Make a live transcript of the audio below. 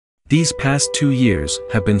These past 2 years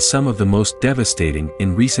have been some of the most devastating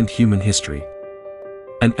in recent human history.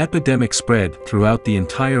 An epidemic spread throughout the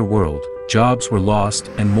entire world, jobs were lost,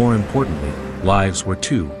 and more importantly, lives were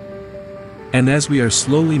too. And as we are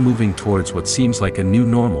slowly moving towards what seems like a new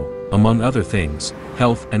normal, among other things,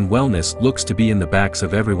 health and wellness looks to be in the backs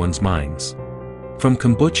of everyone's minds. From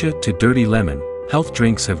kombucha to dirty lemon, health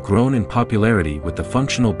drinks have grown in popularity, with the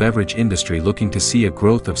functional beverage industry looking to see a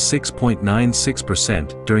growth of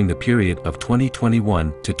 6.96% during the period of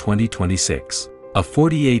 2021 to 2026, a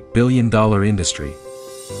 $48 billion industry.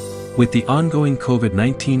 With the ongoing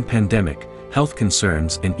COVID-19 pandemic, health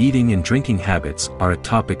concerns and eating and drinking habits are a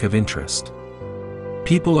topic of interest.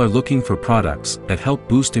 People are looking for products that help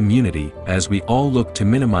boost immunity as we all look to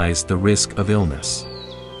minimize the risk of illness.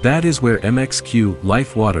 That is where MXQ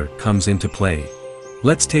LifeWater comes into play.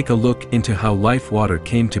 Let's take a look into how LifeWater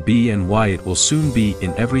came to be and why it will soon be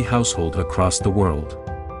in every household across the world.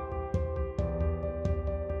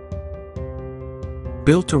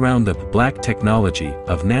 Built around the black technology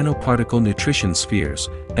of nanoparticle nutrition spheres,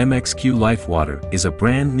 MXQ LifeWater is a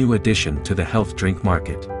brand new addition to the health drink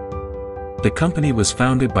market. The company was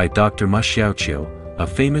founded by Dr. Ma Xiaoqiu, a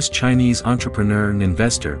famous Chinese entrepreneur and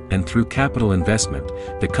investor, and through capital investment,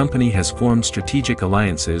 the company has formed strategic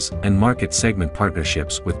alliances and market segment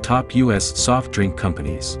partnerships with top US soft drink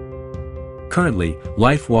companies. Currently,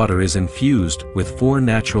 LifeWater is infused with 4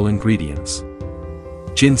 natural ingredients: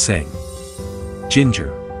 ginseng,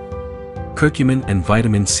 ginger, curcumin and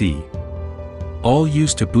vitamin C, all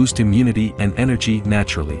used to boost immunity and energy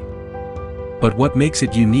naturally. But what makes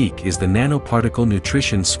it unique is the nanoparticle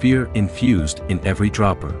nutrition sphere infused in every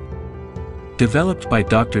dropper. Developed by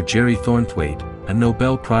Dr. Jerry Thornthwaite, a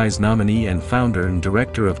Nobel Prize nominee and founder and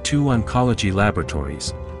director of 2 oncology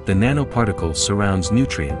laboratories, the nanoparticle surrounds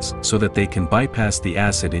nutrients so that they can bypass the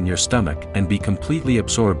acid in your stomach and be completely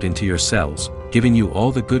absorbed into your cells, giving you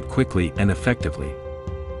all the good quickly and effectively.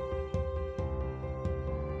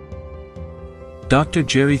 Dr.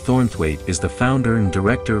 Jerry Thornthwaite is the founder and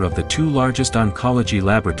director of the 2 largest oncology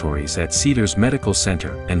laboratories at Cedars Medical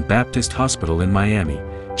Center and Baptist Hospital in Miami.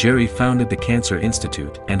 Jerry founded the Cancer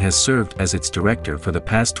Institute and has served as its director for the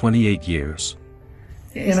past 28 years.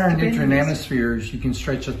 In our nanospheres, you can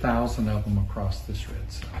stretch 1,000 of them across this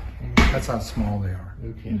red cell. That's how small they are.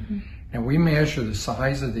 Okay. And we measure the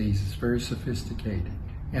size of these. It's very sophisticated.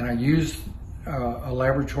 And I use a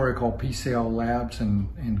laboratory called PCL Labs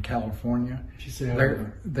in California.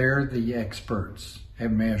 They're the experts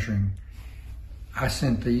at measuring. I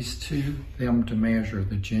sent these to them to measure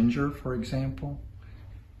the ginger, for example.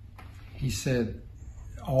 He said,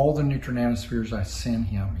 all the nanospheres I sent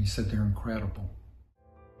him, he said they're incredible.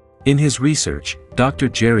 In his research, Dr.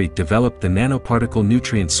 Jerry developed the nanoparticle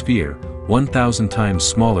nutrient sphere, 1,000 times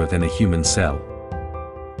smaller than a human cell.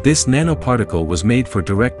 This nanoparticle was made for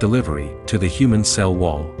direct delivery to the human cell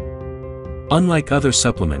wall. Unlike other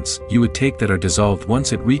supplements you would take that are dissolved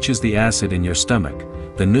once it reaches the acid in your stomach,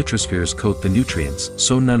 the nutrispheres coat the nutrients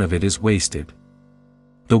so none of it is wasted.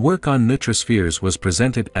 The work on nutrispheres was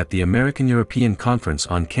presented at the American European Conference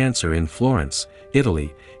on Cancer in Florence,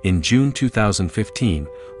 Italy, in June 2015,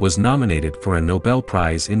 was nominated for a Nobel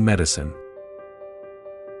Prize in Medicine.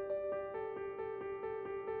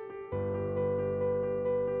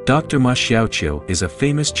 Dr. Ma Xiaoqiu is a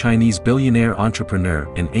famous Chinese billionaire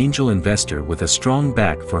entrepreneur and angel investor with a strong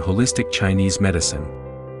back for holistic Chinese medicine.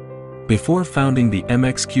 Before founding the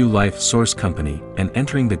MXQ Life Source Company and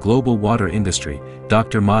entering the global water industry,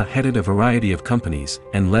 Dr. Ma headed a variety of companies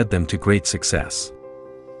and led them to great success.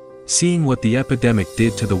 Seeing what the epidemic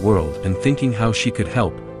did to the world and thinking how she could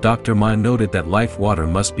help, Dr. Ma noted that LifeWater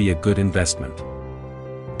must be a good investment.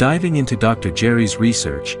 Diving into Dr. Jerry's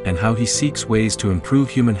research and how he seeks ways to improve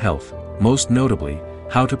human health, most notably,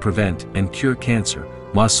 how to prevent and cure cancer,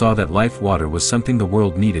 Ma saw that LifeWater was something the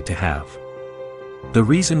world needed to have. The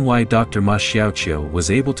reason why Dr. Ma Xiaoqiu was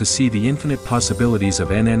able to see the infinite possibilities of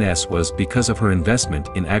NNS was because of her investment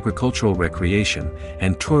in agricultural recreation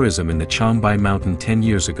and tourism in the Changbai Mountain 10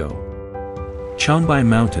 years ago. Changbai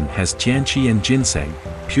Mountain has jianqi and ginseng,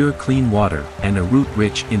 pure clean water, and a root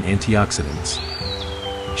rich in antioxidants.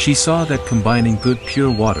 She saw that combining good pure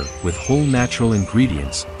water with whole natural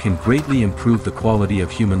ingredients can greatly improve the quality of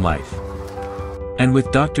human life. And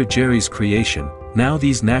with Dr. Jerry's creation, now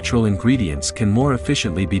these natural ingredients can more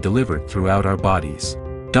efficiently be delivered throughout our bodies.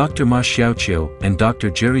 Dr. Ma Xiaoqiu and Dr.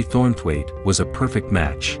 Jerry Thornthwaite was a perfect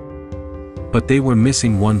match. But they were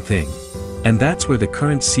missing one thing. And that's where the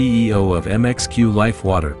current CEO of MXQ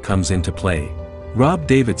LifeWater comes into play. Rob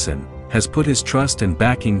Davidson has put his trust and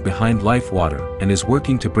backing behind LifeWater and is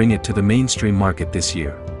working to bring it to the mainstream market this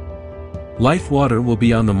year. LifeWater will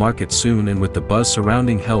be on the market soon, and with the buzz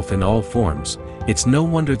surrounding health in all forms, it's no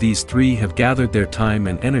wonder these three have gathered their time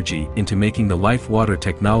and energy into making the LifeWater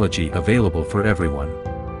technology available for everyone.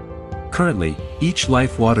 Currently, each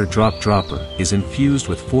LifeWater drop dropper is infused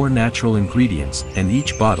with 4 natural ingredients, and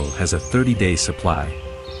each bottle has a 30-day supply.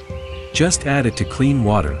 Just add it to clean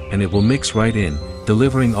water and it will mix right in,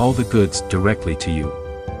 delivering all the goods directly to you.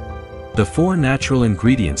 The 4 natural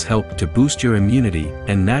ingredients help to boost your immunity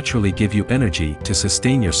and naturally give you energy to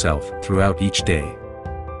sustain yourself throughout each day.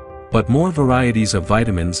 But more varieties of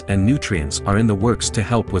vitamins and nutrients are in the works to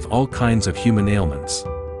help with all kinds of human ailments.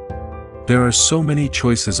 There are so many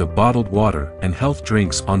choices of bottled water and health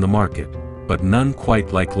drinks on the market, but none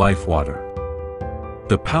quite like LifeWater.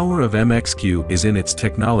 The power of MXQ is in its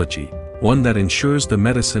technology, one that ensures the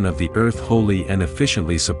medicine of the earth wholly and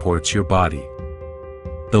efficiently supports your body.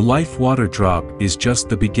 The LifeWater drop is just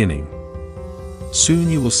the beginning. Soon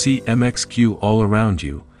you will see MXQ all around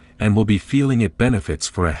you, and will be feeling its benefits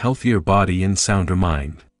for a healthier body and sounder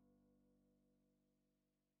mind.